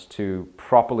panels to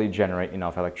properly generate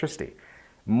enough electricity.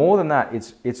 More than that,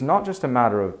 it's not just a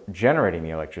matter of generating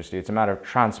the electricity, it's a matter of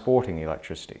transporting the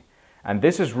electricity. And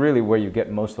this is really where you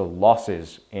get most of the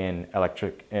losses in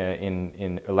electric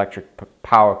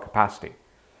power capacity.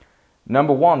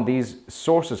 Number one, these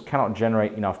sources cannot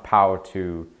generate enough power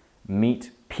to meet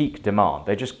peak demand.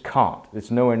 They just can't. It's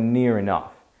nowhere near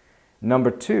enough. Number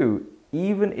two,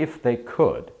 even if they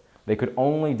could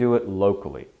only do it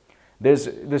locally. There's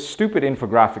this stupid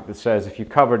infographic that says if you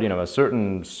covered, a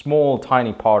certain small,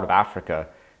 tiny part of Africa,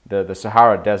 the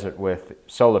Sahara Desert with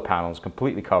solar panels,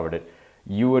 completely covered it,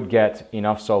 you would get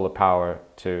enough solar power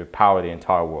to power the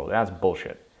entire world. That's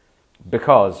bullshit.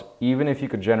 Because even if you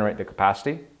could generate the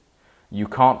capacity, you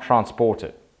can't transport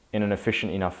it. in an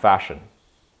efficient enough fashion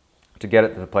to get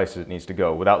it to the places it needs to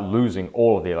go without losing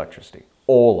all of the electricity.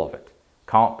 All of it.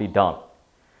 Can't be done.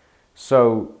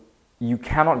 So you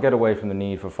cannot get away from the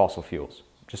need for fossil fuels.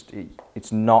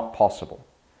 It's not possible.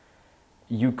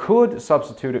 You could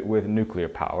substitute it with nuclear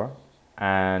power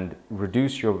and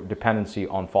reduce your dependency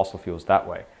on fossil fuels that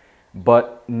way.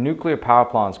 But nuclear power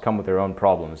plants come with their own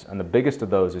problems, and the biggest of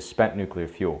those is spent nuclear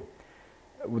fuel.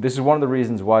 This is one of the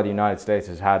reasons why the United States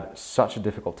has had such a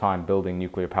difficult time building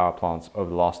nuclear power plants over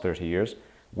the last 30 years.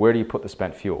 Where do you put the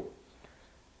spent fuel?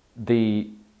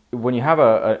 When you have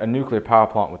a nuclear power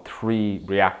plant with 3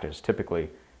 reactors, typically,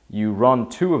 you run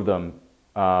 2 of them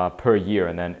per year,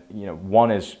 and then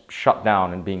one is shut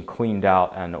down and being cleaned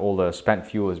out, and all the spent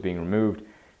fuel is being removed.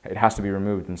 It has to be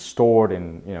removed and stored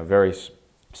in very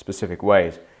specific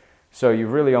ways. So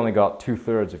you've really only got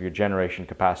 2/3 of your generation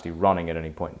capacity running at any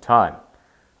point in time.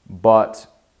 But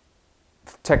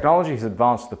technology has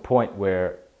advanced to the point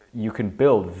where you can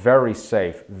build very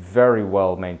safe, very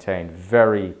well maintained,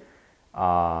 very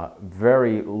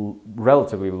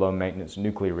relatively low maintenance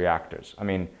nuclear reactors. I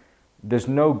mean, there's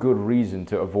no good reason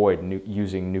to avoid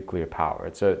using nuclear power.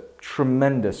 It's a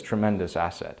tremendous, tremendous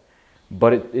asset,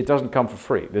 but it doesn't come for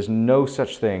free. There's no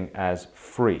such thing as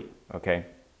free, okay?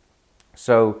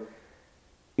 So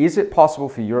is it possible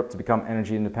for Europe to become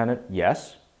energy independent?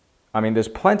 Yes. I mean, there's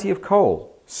plenty of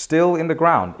coal still in the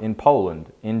ground in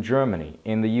Poland, in Germany,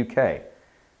 in the UK.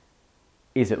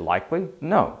 Is it likely?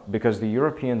 No, because the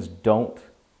Europeans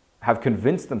have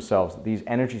convinced themselves that these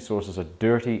energy sources are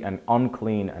dirty and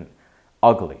unclean and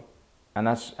ugly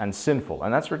and sinful,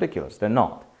 and that's ridiculous. They're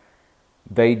not.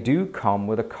 They do come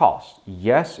with a cost.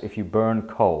 Yes, if you burn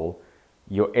coal,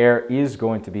 your air is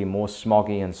going to be more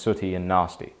smoggy and sooty and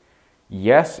nasty.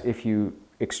 Yes, if you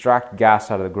extract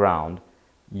gas out of the ground,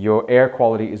 your air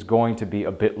quality is going to be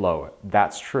a bit lower.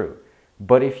 That's true.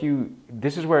 But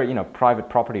this is where, private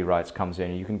property rights comes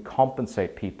in. You can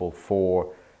compensate people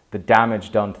for the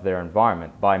damage done to their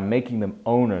environment by making them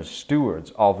owners,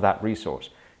 stewards of that resource.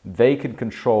 They can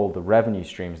control the revenue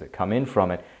streams that come in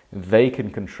from it. They can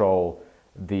control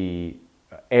the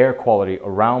air quality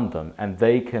around them, and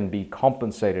they can be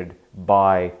compensated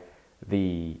by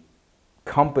the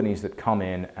companies that come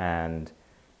in and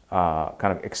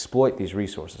kind of exploit these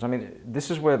resources. I mean,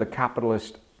 this is where the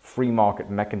capitalist free market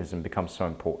mechanism becomes so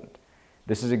important.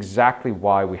 This is exactly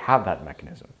why we have that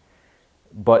mechanism.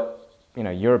 But,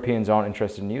 Europeans aren't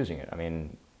interested in using it. I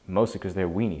mean, mostly because they're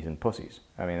weenies and pussies.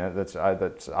 I mean,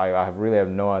 I really have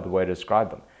no other way to describe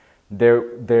them.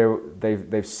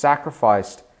 They've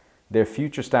sacrificed their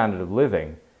future standard of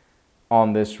living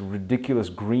on this ridiculous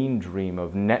green dream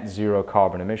of net zero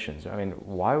carbon emissions. I mean,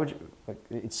 why would you?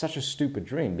 It's such a stupid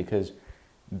dream because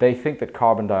they think that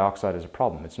carbon dioxide is a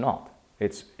problem. It's not.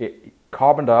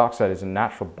 Carbon dioxide is a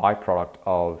natural byproduct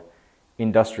of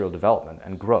industrial development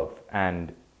and growth.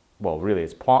 And, well, really,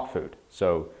 it's plant food.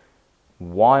 So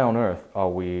why on earth are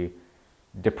we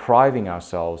depriving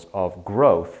ourselves of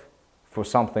growth for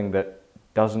something that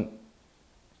doesn't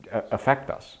affect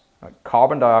us?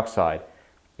 Carbon dioxide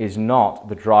is not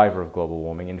the driver of global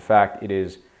warming. In fact, it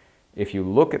is, if you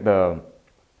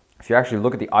actually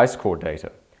look at the ice core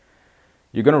data,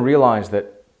 you're going to realize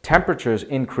that temperatures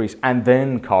increase and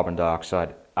then carbon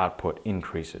dioxide output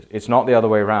increases. It's not the other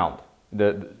way around.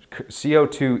 The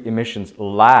CO2 emissions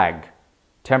lag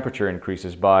temperature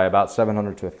increases by about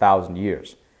 700 to 1,000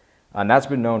 years. And that's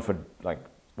been known for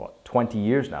 20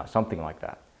 years now, something like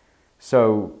that.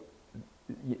 So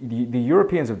the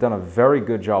Europeans have done a very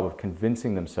good job of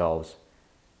convincing themselves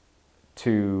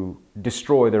to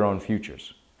destroy their own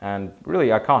futures. And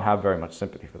really, I can't have very much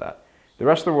sympathy for that. The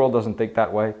rest of the world doesn't think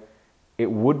that way.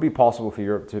 It would be possible for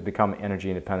Europe to become energy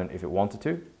independent if it wanted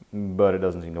to, but it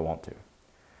doesn't seem to want to.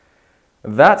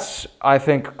 That's, I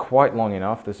think, quite long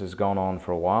enough. This has gone on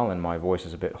for a while and my voice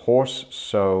is a bit hoarse,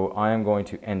 so I am going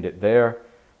to end it there.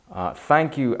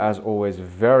 Thank you, as always,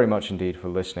 very much indeed for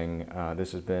listening.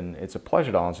 It's a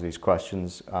pleasure to answer these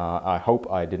questions. I hope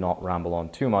I did not ramble on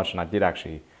too much, and I did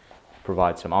actually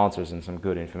provide some answers and some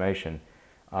good information.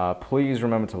 Please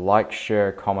remember to like,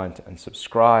 share, comment, and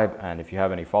subscribe. And if you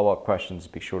have any follow-up questions,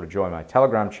 be sure to join my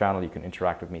Telegram channel. You can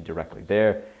interact with me directly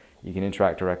there. You can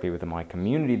interact directly with my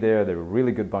community there. They're a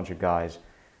really good bunch of guys.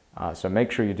 So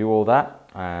make sure you do all that,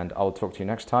 and I'll talk to you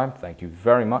next time. Thank you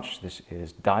very much. This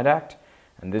is Didact,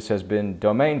 and this has been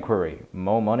Domain Query.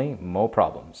 Mo money, mo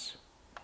problems.